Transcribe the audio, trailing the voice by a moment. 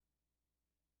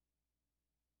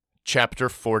Chapter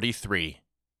 43.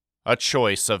 A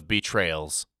Choice of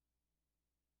Betrayals.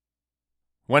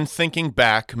 When thinking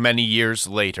back many years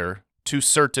later to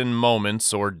certain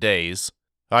moments or days,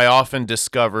 I often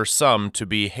discover some to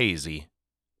be hazy,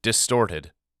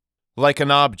 distorted, like an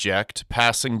object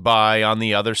passing by on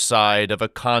the other side of a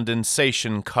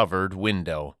condensation-covered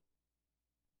window.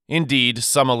 Indeed,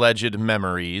 some alleged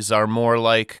memories are more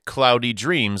like cloudy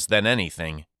dreams than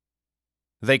anything.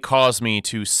 They cause me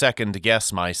to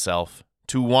second-guess myself,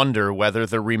 to wonder whether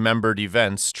the remembered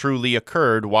events truly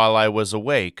occurred while I was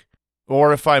awake,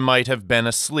 or if I might have been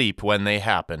asleep when they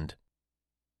happened.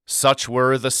 Such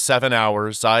were the 7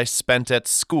 hours I spent at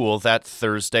school that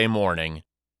Thursday morning.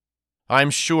 I'm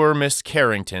sure Miss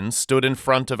Carrington stood in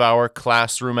front of our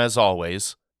classroom as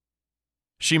always.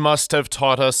 She must have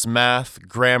taught us math,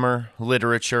 grammar,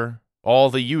 literature,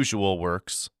 all the usual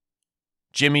works.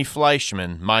 Jimmy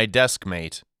Fleischman, my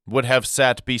deskmate, would have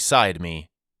sat beside me,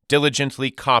 diligently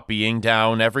copying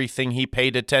down everything he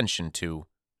paid attention to,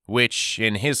 which,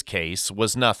 in his case,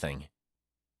 was nothing.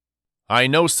 I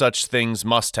know such things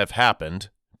must have happened,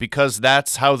 because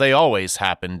that's how they always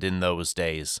happened in those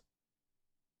days.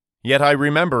 Yet I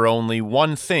remember only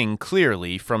one thing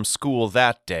clearly from school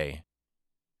that day: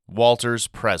 Walter's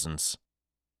presence.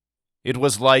 It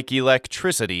was like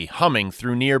electricity humming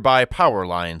through nearby power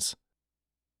lines.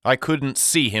 I couldn't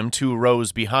see him 2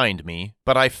 rows behind me,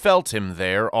 but I felt him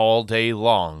there all day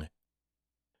long.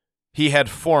 He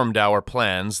had formed our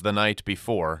plans the night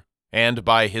before, and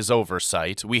by his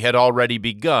oversight we had already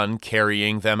begun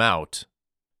carrying them out.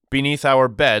 Beneath our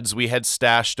beds we had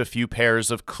stashed a few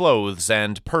pairs of clothes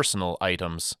and personal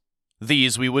items.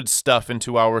 These we would stuff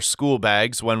into our school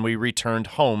bags when we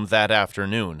returned home that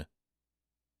afternoon.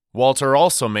 Walter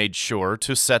also made sure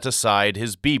to set aside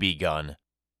his BB gun.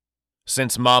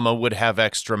 Since Mama would have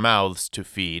extra mouths to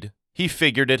feed, he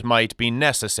figured it might be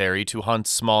necessary to hunt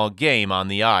small game on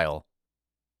the aisle.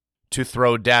 To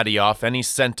throw Daddy off any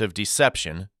scent of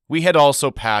deception, we had also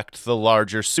packed the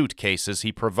larger suitcases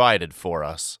he provided for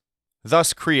us,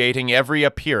 thus creating every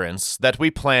appearance that we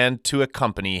planned to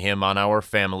accompany him on our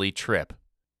family trip.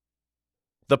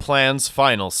 The plan's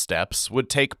final steps would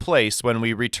take place when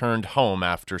we returned home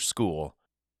after school.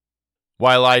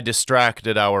 While I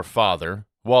distracted our father,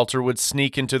 Walter would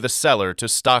sneak into the cellar to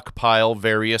stockpile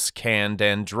various canned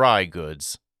and dry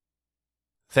goods.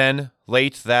 Then,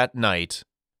 late that night,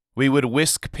 we would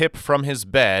whisk Pip from his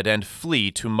bed and flee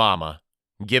to Mama,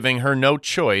 giving her no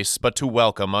choice but to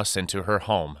welcome us into her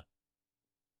home,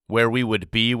 where we would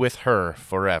be with her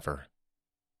forever.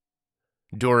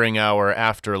 During our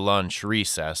after-lunch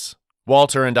recess,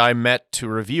 Walter and I met to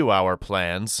review our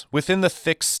plans within the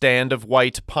thick stand of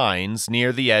white pines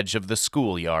near the edge of the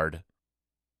schoolyard.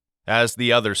 As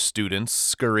the other students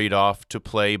scurried off to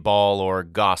play ball or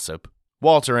gossip,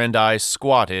 Walter and I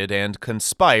squatted and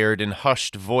conspired in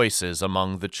hushed voices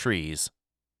among the trees.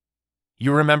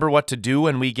 "You remember what to do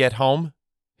when we get home?"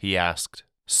 he asked,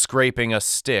 scraping a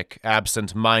stick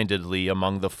absent-mindedly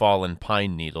among the fallen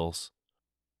pine needles.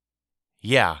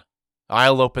 "Yeah,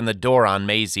 I'll open the door on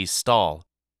Maisie's stall.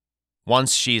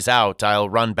 Once she's out, I'll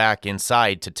run back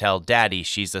inside to tell Daddy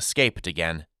she's escaped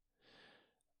again.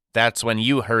 That's when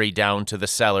you hurry down to the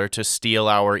cellar to steal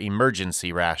our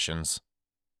emergency rations."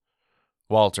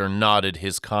 Walter nodded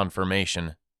his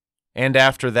confirmation. "And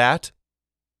after that?"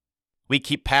 "We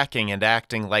keep packing and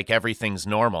acting like everything's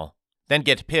normal, then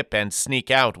get Pip and sneak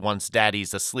out once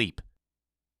Daddy's asleep.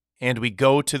 And we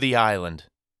go to the island.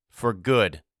 For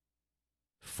good."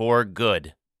 "For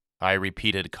good," I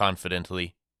repeated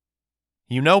confidently.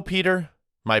 "You know, Peter,"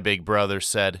 my big brother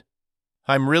said,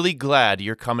 "I'm really glad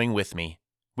you're coming with me.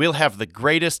 We'll have the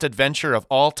greatest adventure of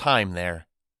all time there."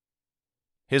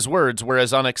 His words were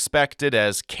as unexpected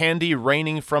as candy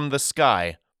raining from the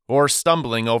sky or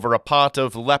stumbling over a pot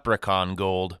of leprechaun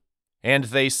gold, and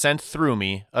they sent through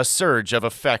me a surge of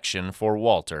affection for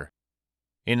Walter.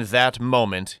 In that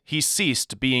moment, he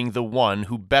ceased being the one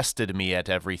who bested me at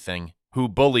everything, who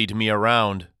bullied me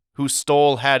around, who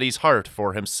stole Hattie's heart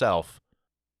for himself.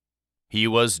 He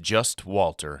was just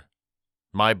Walter,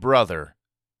 my brother,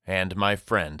 and my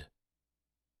friend.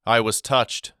 I was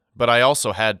touched, but I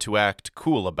also had to act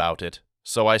cool about it,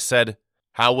 so I said,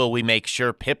 "How will we make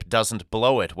sure Pip doesn't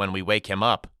blow it when we wake him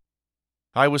up?"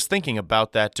 "I was thinking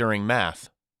about that during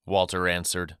math," Walter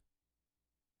answered.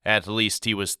 At least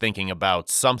he was thinking about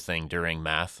something during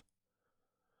math.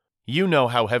 "You know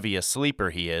how heavy a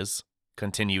sleeper he is,"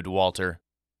 continued Walter.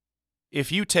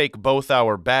 "If you take both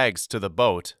our bags to the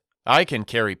boat, I can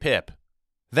carry Pip.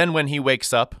 Then when he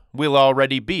wakes up, we'll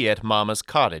already be at Mama's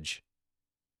cottage."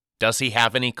 "Does he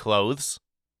have any clothes?"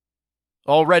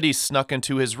 Already snuck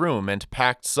into his room and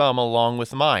packed some along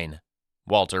with mine,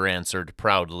 Walter answered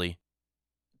proudly.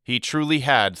 He truly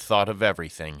had thought of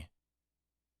everything.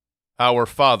 Our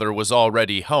father was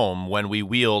already home when we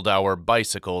wheeled our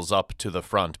bicycles up to the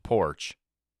front porch.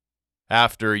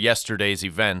 After yesterday's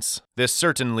events, this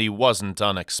certainly wasn't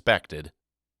unexpected.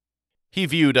 He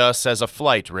viewed us as a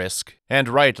flight risk, and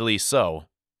rightly so.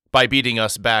 By beating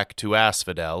us back to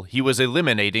Asphodel, he was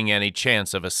eliminating any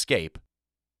chance of escape.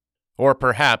 Or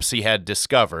perhaps he had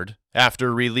discovered,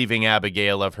 after relieving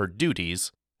Abigail of her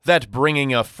duties, that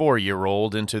bringing a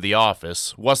 4-year-old into the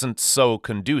office wasn't so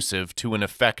conducive to an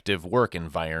effective work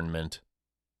environment.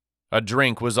 A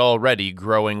drink was already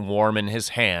growing warm in his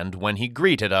hand when he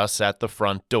greeted us at the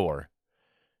front door.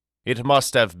 It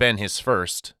must have been his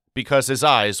first, because his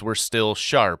eyes were still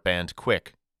sharp and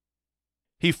quick.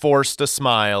 He forced a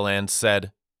smile and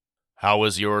said, "How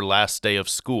was your last day of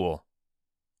school?"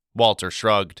 Walter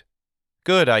shrugged.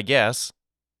 "Good, I guess."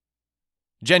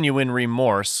 Genuine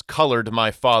remorse colored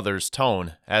my father's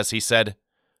tone as he said,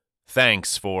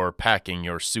 "Thanks for packing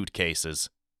your suitcases.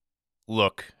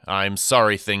 Look, I'm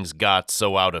sorry things got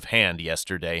so out of hand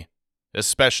yesterday,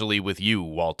 especially with you,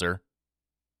 Walter."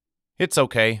 "It's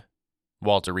okay,"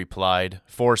 Walter replied,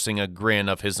 forcing a grin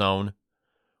of his own.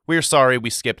 "We're sorry we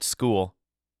skipped school."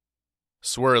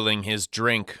 Swirling his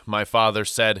drink, my father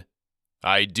said,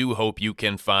 "I do hope you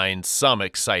can find some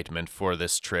excitement for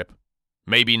this trip.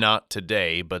 Maybe not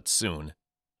today, but soon.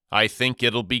 I think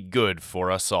it'll be good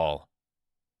for us all."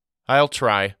 "I'll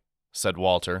try," said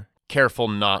Walter, careful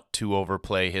not to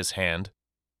overplay his hand.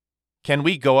 "Can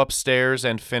we go upstairs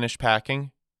and finish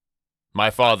packing?" My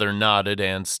father nodded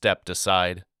and stepped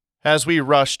aside. As we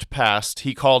rushed past,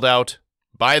 he called out,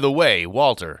 "By the way,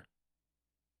 Walter."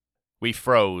 We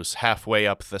froze halfway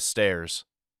up the stairs.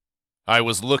 "I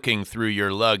was looking through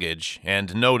your luggage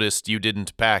and noticed you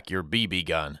didn't pack your BB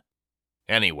gun.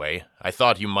 Anyway, I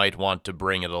thought you might want to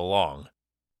bring it along.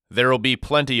 There'll be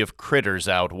plenty of critters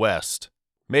out west.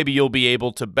 Maybe you'll be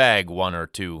able to bag 1 or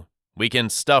 2. We can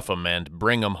stuff 'em and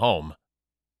bring 'em home."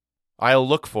 "I'll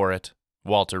look for it,"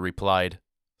 Walter replied.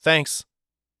 "Thanks."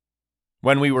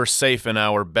 When we were safe in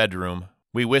our bedroom,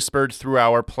 we whispered through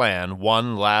our plan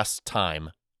one last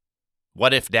time.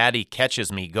 "What if Daddy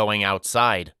catches me going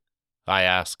outside?" I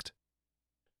asked.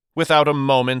 Without a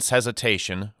moment's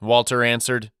hesitation, Walter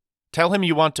answered, "Tell him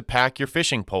you want to pack your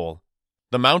fishing pole.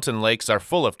 The mountain lakes are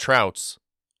full of trouts."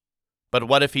 "But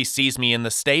what if he sees me in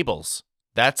the stables?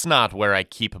 That's not where I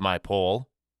keep my pole."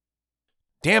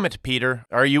 "Damn it, Peter,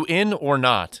 are you in or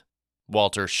not?"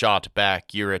 Walter shot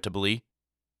back irritably.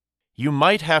 "You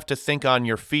might have to think on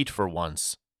your feet for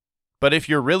once. But if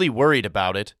you're really worried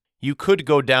about it, you could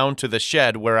go down to the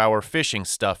shed where our fishing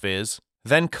stuff is,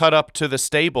 then cut up to the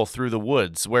stable through the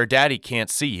woods where Daddy can't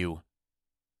see you."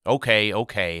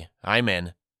 Okay, I'm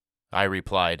in," I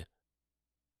replied.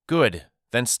 "Good,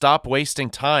 then stop wasting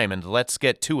time and let's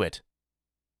get to it."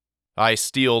 I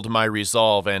steeled my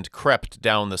resolve and crept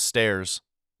down the stairs.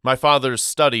 My father's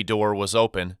study door was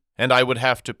open, and I would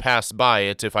have to pass by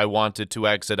it if I wanted to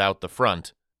exit out the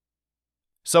front.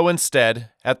 So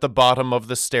instead, at the bottom of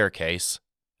the staircase,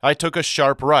 I took a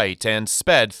sharp right and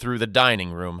sped through the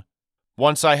dining room.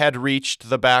 Once I had reached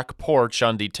the back porch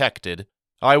undetected,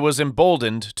 I was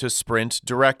emboldened to sprint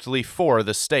directly for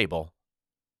the stable.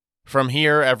 From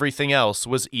here, everything else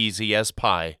was easy as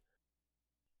pie.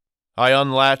 I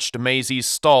unlatched Maisie's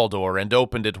stall door and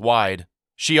opened it wide.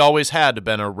 She always had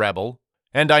been a rebel,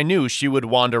 and I knew she would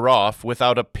wander off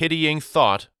without a pitying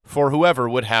thought for whoever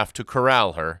would have to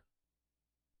corral her.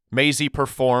 Maisie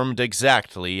performed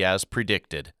exactly as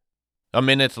predicted. A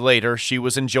minute later, she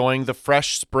was enjoying the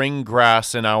fresh spring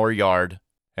grass in our yard,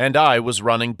 and I was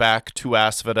running back to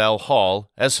Asphodel Hall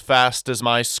as fast as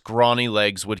my scrawny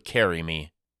legs would carry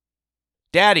me.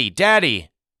 "Daddy, Daddy!"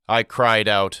 I cried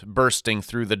out, bursting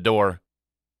through the door.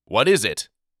 "What is it?"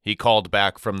 he called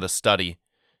back from the study.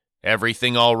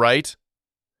 "Everything all right?"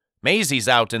 "Maisie's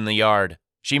out in the yard.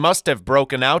 She must have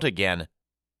broken out again."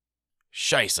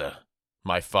 "Scheisse,"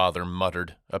 my father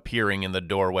muttered, appearing in the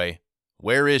doorway.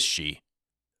 "Where is she?"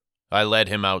 I led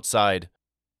him outside.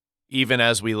 Even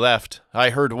as we left,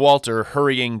 I heard Walter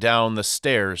hurrying down the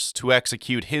stairs to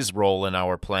execute his role in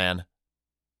our plan.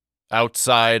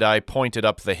 Outside, I pointed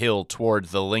up the hill toward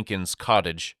the Lincolns'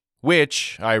 cottage,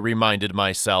 which, I reminded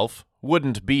myself,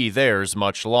 wouldn't be theirs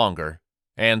much longer,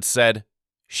 and said,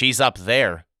 "She's up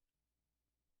there."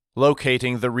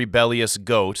 Locating the rebellious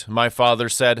goat, my father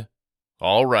said,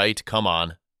 "All right, come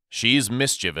on. She's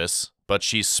mischievous, but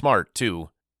she's smart too.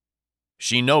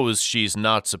 She knows she's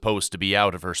not supposed to be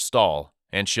out of her stall,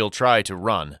 and she'll try to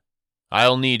run.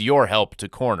 I'll need your help to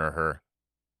corner her."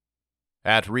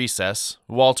 At recess,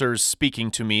 Walter's speaking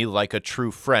to me like a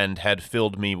true friend had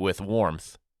filled me with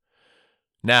warmth.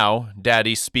 Now,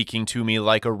 Daddy speaking to me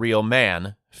like a real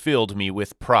man filled me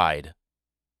with pride.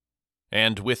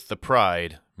 And with the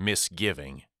pride,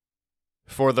 misgiving.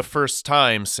 For the first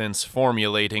time since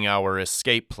formulating our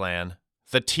escape plan,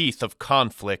 the teeth of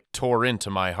conflict tore into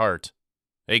my heart.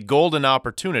 A golden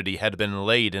opportunity had been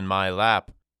laid in my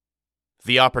lap.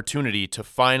 The opportunity to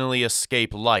finally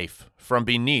escape life from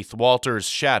beneath Walter's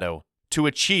shadow, to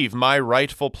achieve my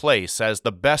rightful place as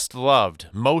the best-loved,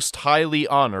 most highly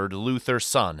honored Luther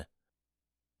son.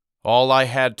 All I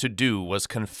had to do was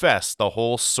confess the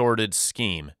whole sordid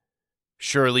scheme.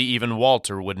 Surely even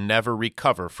Walter would never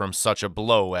recover from such a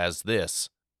blow as this.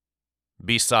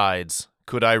 Besides,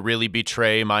 could I really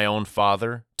betray my own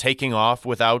father, taking off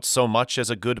without so much as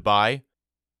a goodbye?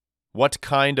 What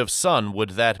kind of son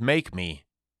would that make me?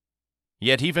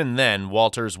 Yet even then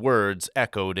Walter's words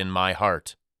echoed in my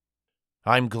heart.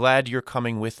 I'm glad you're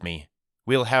coming with me.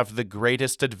 We'll have the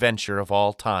greatest adventure of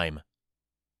all time.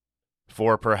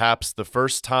 For perhaps the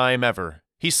first time ever,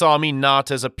 he saw me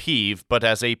not as a peeve but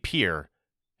as a peer,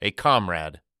 a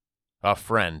comrade, a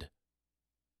friend.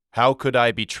 How could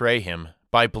I betray him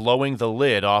by blowing the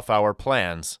lid off our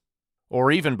plans,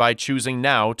 or even by choosing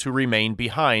now to remain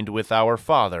behind with our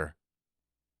father?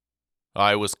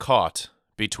 I was caught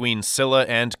between Scylla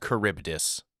and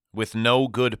Charybdis, with no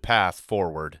good path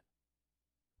forward.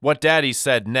 What Daddy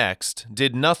said next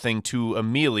did nothing to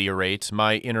ameliorate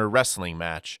my inner wrestling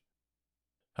match.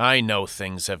 I know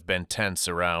things have been tense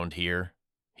around here,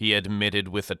 he admitted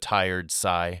with a tired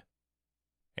sigh.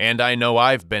 And I know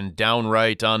I've been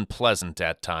downright unpleasant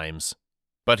at times,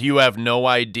 but you have no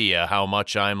idea how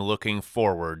much I'm looking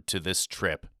forward to this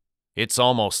trip. It's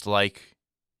almost like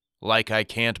I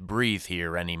can't breathe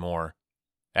here anymore.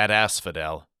 At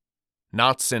Asphodel.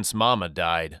 Not since Mama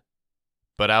died.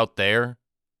 But out there,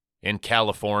 in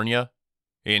California,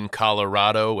 in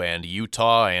Colorado and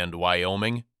Utah and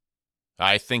Wyoming,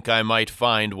 I think I might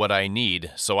find what I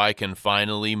need so I can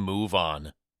finally move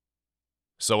on.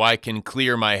 So I can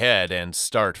clear my head and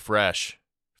start fresh.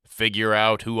 Figure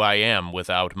out who I am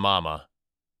without Mama.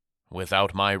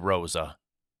 Without my Rosa.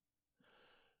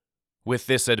 With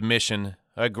this admission,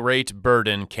 a great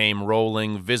burden came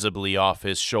rolling visibly off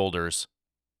his shoulders.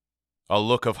 A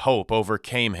look of hope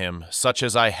overcame him, such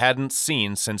as I hadn't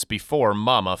seen since before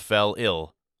Mama fell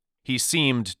ill. He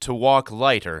seemed to walk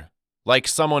lighter, like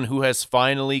someone who has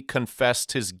finally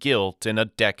confessed his guilt in a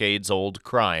decades-old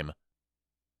crime.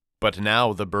 But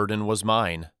now the burden was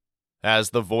mine,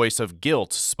 as the voice of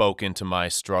guilt spoke into my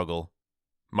struggle.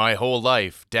 My whole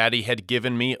life, Daddy had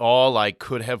given me all I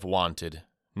could have wanted,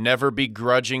 never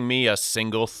begrudging me a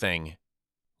single thing.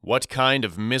 What kind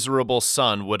of miserable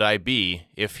son would I be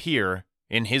if here,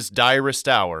 in his direst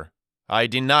hour, I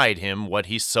denied him what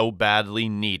he so badly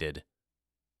needed?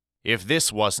 If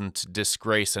this wasn't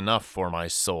disgrace enough for my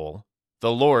soul,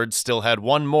 the Lord still had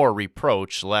one more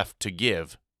reproach left to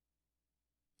give.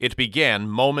 It began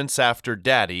moments after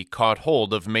Daddy caught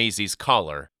hold of Maisie's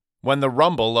collar, when the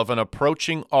rumble of an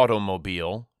approaching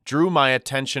automobile drew my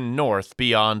attention north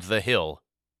beyond the hill.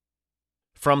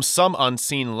 From some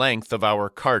unseen length of our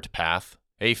cart path,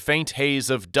 a faint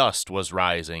haze of dust was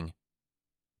rising.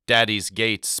 Daddy's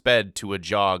gait sped to a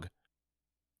jog.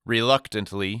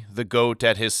 Reluctantly, the goat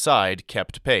at his side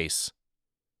kept pace.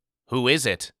 "Who is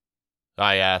it?"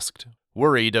 I asked,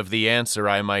 worried of the answer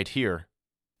I might hear.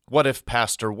 What if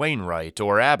Pastor Wainwright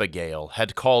or Abigail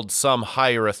had called some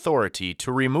higher authority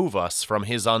to remove us from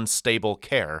his unstable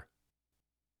care?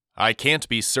 "I can't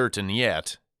be certain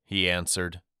yet," he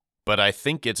answered. "But I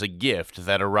think it's a gift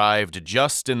that arrived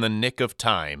just in the nick of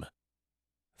time."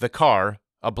 The car,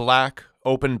 a black,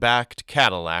 open-backed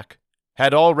Cadillac,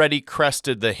 had already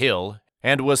crested the hill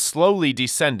and was slowly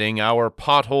descending our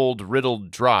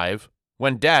potholed-riddled drive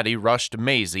when Daddy rushed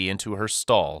Maisie into her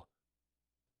stall.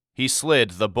 He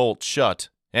slid the bolt shut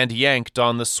and yanked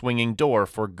on the swinging door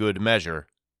for good measure.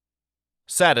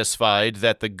 Satisfied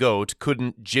that the goat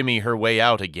couldn't jimmy her way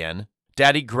out again,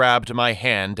 Daddy grabbed my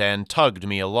hand and tugged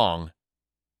me along.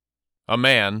 A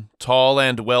man, tall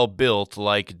and well-built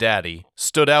like Daddy,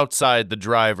 stood outside the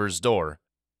driver's door.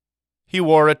 He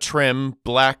wore a trim,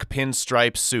 black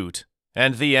pinstripe suit,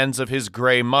 and the ends of his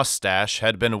gray mustache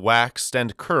had been waxed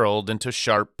and curled into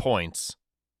sharp points.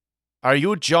 "Are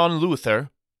you John Luther?"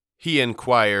 he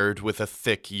inquired with a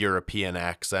thick European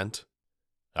accent.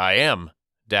 "I am,"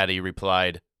 Daddy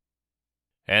replied.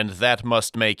 "And that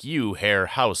must make you Herr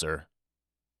Hauser."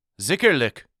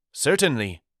 "Sicherlich,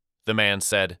 certainly," the man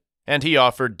said, and he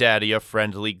offered Daddy a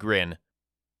friendly grin.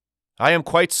 "I am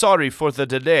quite sorry for the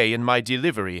delay in my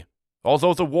delivery.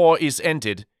 Although the war is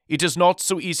ended, it is not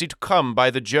so easy to come by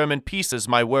the German pieces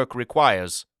my work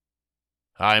requires."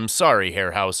 "I'm sorry,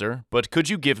 Herr Hauser, but could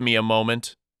you give me a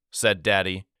moment?" said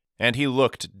Daddy, and he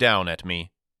looked down at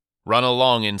me. "Run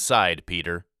along inside,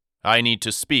 Peter. I need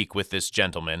to speak with this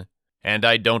gentleman, and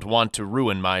I don't want to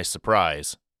ruin my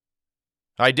surprise."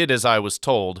 I did as I was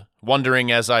told,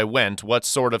 wondering as I went what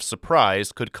sort of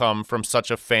surprise could come from such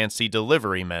a fancy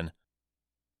deliveryman.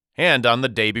 And on the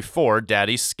day before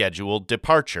Daddy's scheduled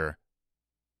departure.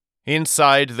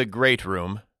 Inside the great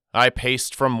room, I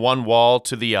paced from one wall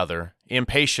to the other,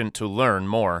 impatient to learn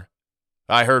more.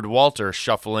 I heard Walter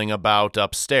shuffling about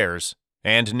upstairs,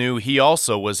 and knew he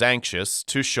also was anxious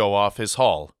to show off his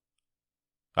haul.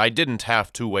 I didn't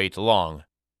have to wait long.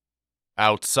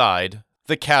 Outside,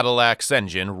 the Cadillac's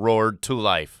engine roared to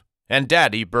life, and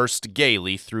Daddy burst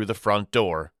gaily through the front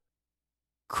door.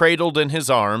 Cradled in his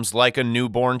arms like a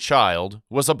newborn child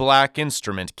was a black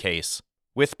instrument case,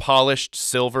 with polished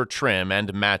silver trim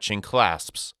and matching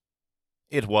clasps.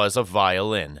 It was a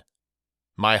violin.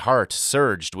 My heart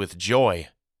surged with joy.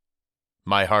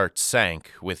 My heart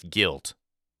sank with guilt.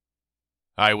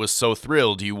 "I was so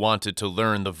thrilled you wanted to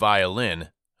learn the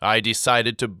violin, I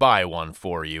decided to buy one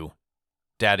for you,"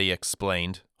 Daddy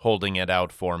explained, holding it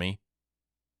out for me.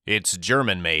 "It's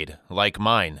German-made, like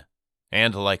mine,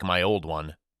 and like my old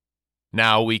one.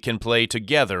 Now we can play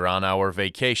together on our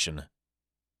vacation."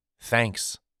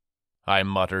 "Thanks," I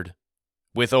muttered.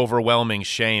 With overwhelming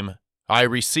shame, I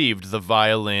received the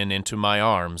violin into my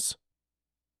arms.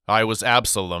 I was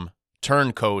Absalom,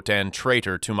 turncoat and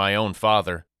traitor to my own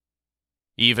father.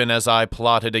 Even as I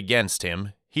plotted against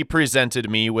him, he presented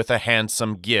me with a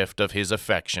handsome gift of his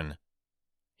affection.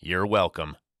 "You're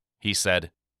welcome," he said.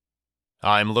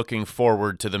 "I'm looking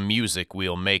forward to the music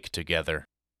we'll make together.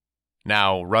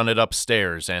 Now run it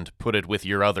upstairs and put it with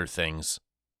your other things."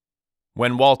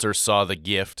 When Walter saw the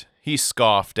gift, he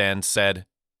scoffed and said,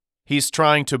 "He's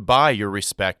trying to buy your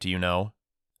respect, you know.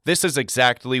 This is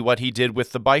exactly what he did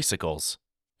with the bicycles.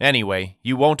 Anyway,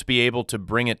 you won't be able to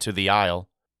bring it to the aisle.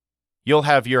 You'll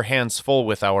have your hands full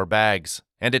with our bags,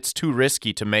 and it's too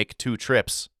risky to make 2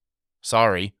 trips.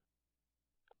 Sorry."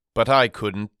 But I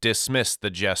couldn't dismiss the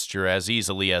gesture as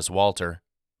easily as Walter.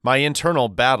 My internal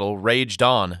battle raged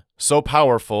on, so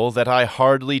powerful that I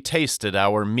hardly tasted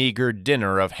our meager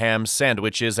dinner of ham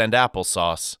sandwiches and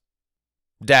applesauce.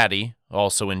 Daddy,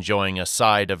 also enjoying a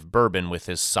side of bourbon with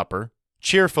his supper,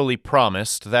 cheerfully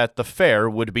promised that the fare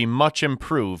would be much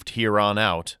improved here on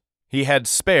out. He had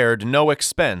spared no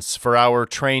expense for our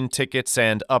train tickets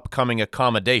and upcoming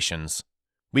accommodations.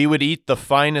 We would eat the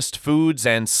finest foods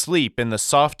and sleep in the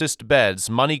softest beds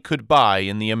money could buy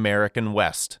in the American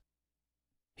West.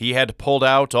 He had pulled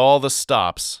out all the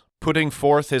stops, putting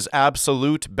forth his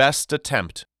absolute best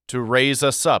attempt to raise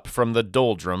us up from the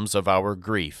doldrums of our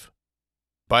grief.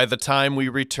 By the time we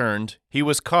returned, he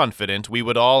was confident we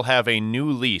would all have a new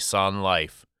lease on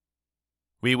life.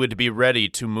 We would be ready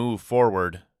to move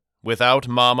forward, without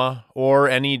Mama or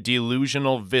any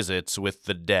delusional visits with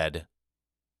the dead.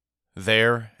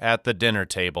 There, at the dinner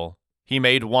table, he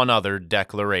made one other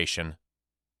declaration.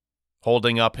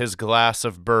 Holding up his glass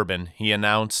of bourbon, he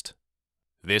announced,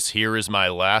 "This here is my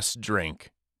last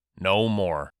drink. No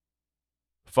more."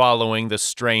 Following the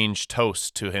strange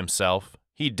toast to himself,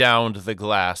 he downed the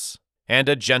glass, and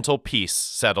a gentle peace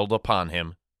settled upon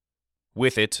him.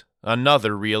 With it,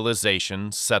 another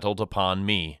realization settled upon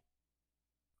me.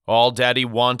 All Daddy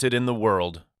wanted in the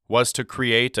world was to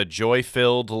create a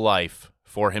joy-filled life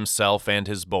for himself and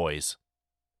his boys.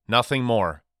 Nothing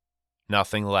more,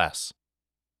 nothing less.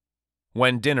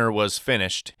 When dinner was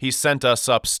finished, he sent us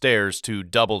upstairs to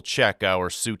double-check our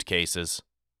suitcases.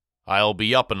 "I'll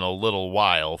be up in a little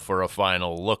while for a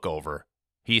final look-over,"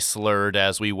 he slurred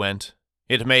as we went.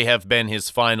 It may have been his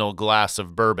final glass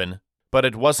of bourbon, but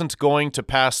it wasn't going to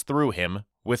pass through him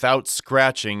without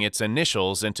scratching its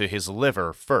initials into his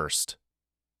liver first.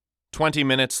 20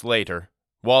 minutes later,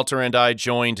 Walter and I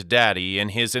joined Daddy in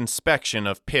his inspection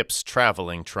of Pip's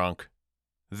traveling trunk.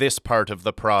 This part of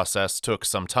the process took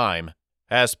some time,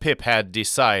 as Pip had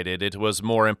decided it was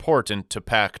more important to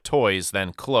pack toys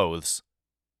than clothes.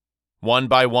 One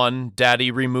by one, Daddy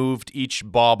removed each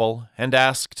bauble and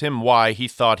asked him why he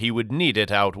thought he would need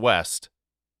it out west.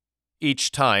 Each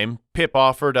time, Pip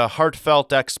offered a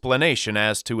heartfelt explanation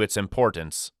as to its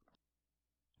importance.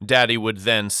 Daddy would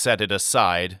then set it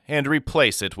aside and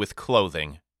replace it with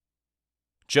clothing.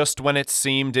 Just when it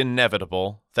seemed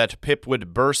inevitable that Pip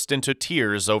would burst into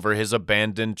tears over his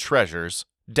abandoned treasures,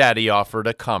 Daddy offered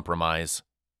a compromise.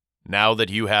 "Now that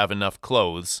you have enough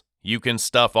clothes, you can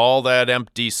stuff all that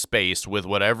empty space with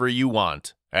whatever you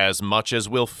want, as much as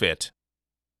will fit."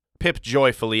 Pip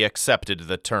joyfully accepted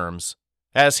the terms.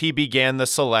 As he began the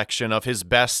selection of his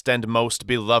best and most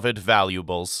beloved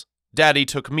valuables, Daddy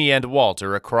took me and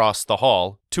Walter across the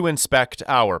hall to inspect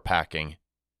our packing.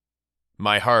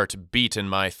 My heart beat in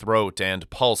my throat and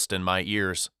pulsed in my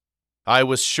ears. I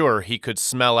was sure he could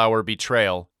smell our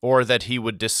betrayal, or that he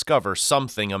would discover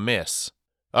something amiss,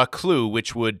 a clue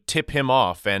which would tip him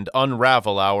off and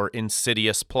unravel our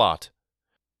insidious plot.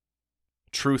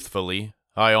 Truthfully,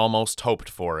 I almost hoped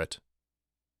for it.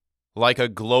 Like a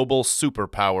global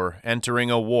superpower entering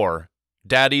a war,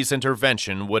 Daddy's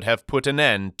intervention would have put an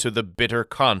end to the bitter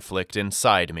conflict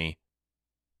inside me.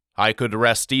 I could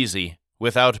rest easy,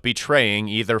 without betraying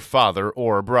either father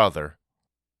or brother.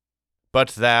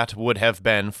 But that would have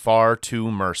been far too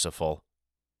merciful.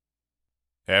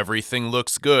 "Everything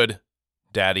looks good,"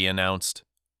 Daddy announced.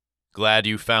 "Glad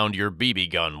you found your BB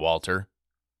gun, Walter."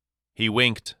 He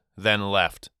winked, then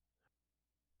left.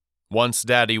 Once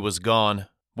Daddy was gone,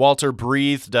 Walter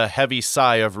breathed a heavy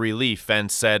sigh of relief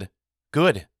and said,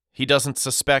 "Good, he doesn't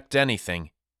suspect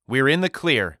anything. We're in the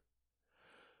clear."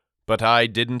 But I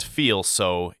didn't feel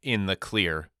so in the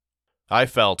clear. I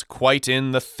felt quite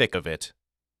in the thick of it.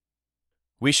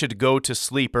 "We should go to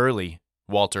sleep early,"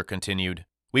 Walter continued.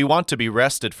 "We want to be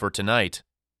rested for tonight.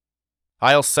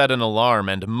 I'll set an alarm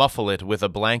and muffle it with a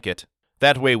blanket.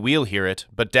 That way we'll hear it,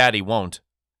 but Daddy won't."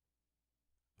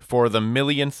 For the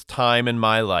millionth time in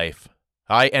my life,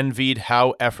 I envied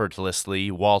how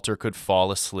effortlessly Walter could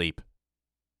fall asleep.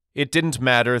 It didn't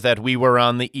matter that we were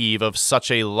on the eve of such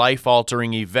a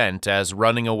life-altering event as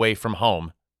running away from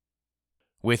home.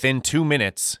 Within 2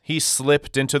 minutes, he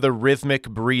slipped into the rhythmic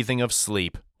breathing of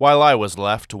sleep, while I was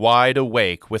left wide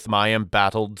awake with my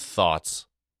embattled thoughts.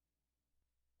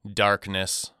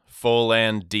 Darkness, full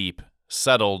and deep,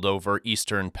 settled over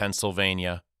eastern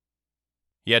Pennsylvania.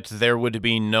 Yet there would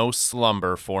be no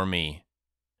slumber for me.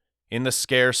 In the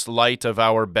scarce light of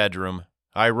our bedroom,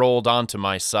 I rolled onto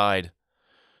my side.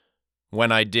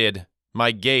 When I did,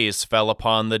 my gaze fell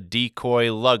upon the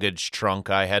decoy luggage trunk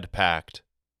I had packed,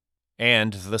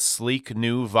 and the sleek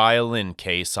new violin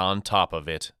case on top of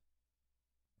it.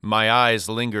 My eyes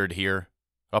lingered here,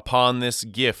 upon this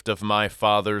gift of my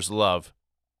father's love.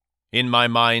 In my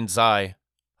mind's eye,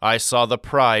 I saw the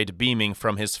pride beaming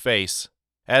from his face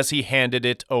as he handed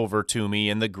it over to me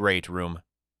in the great room.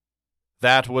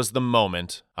 That was the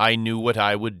moment I knew what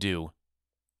I would do.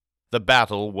 The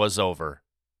battle was over.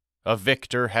 A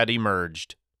victor had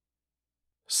emerged.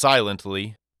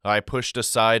 Silently, I pushed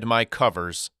aside my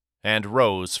covers and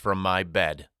rose from my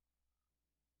bed.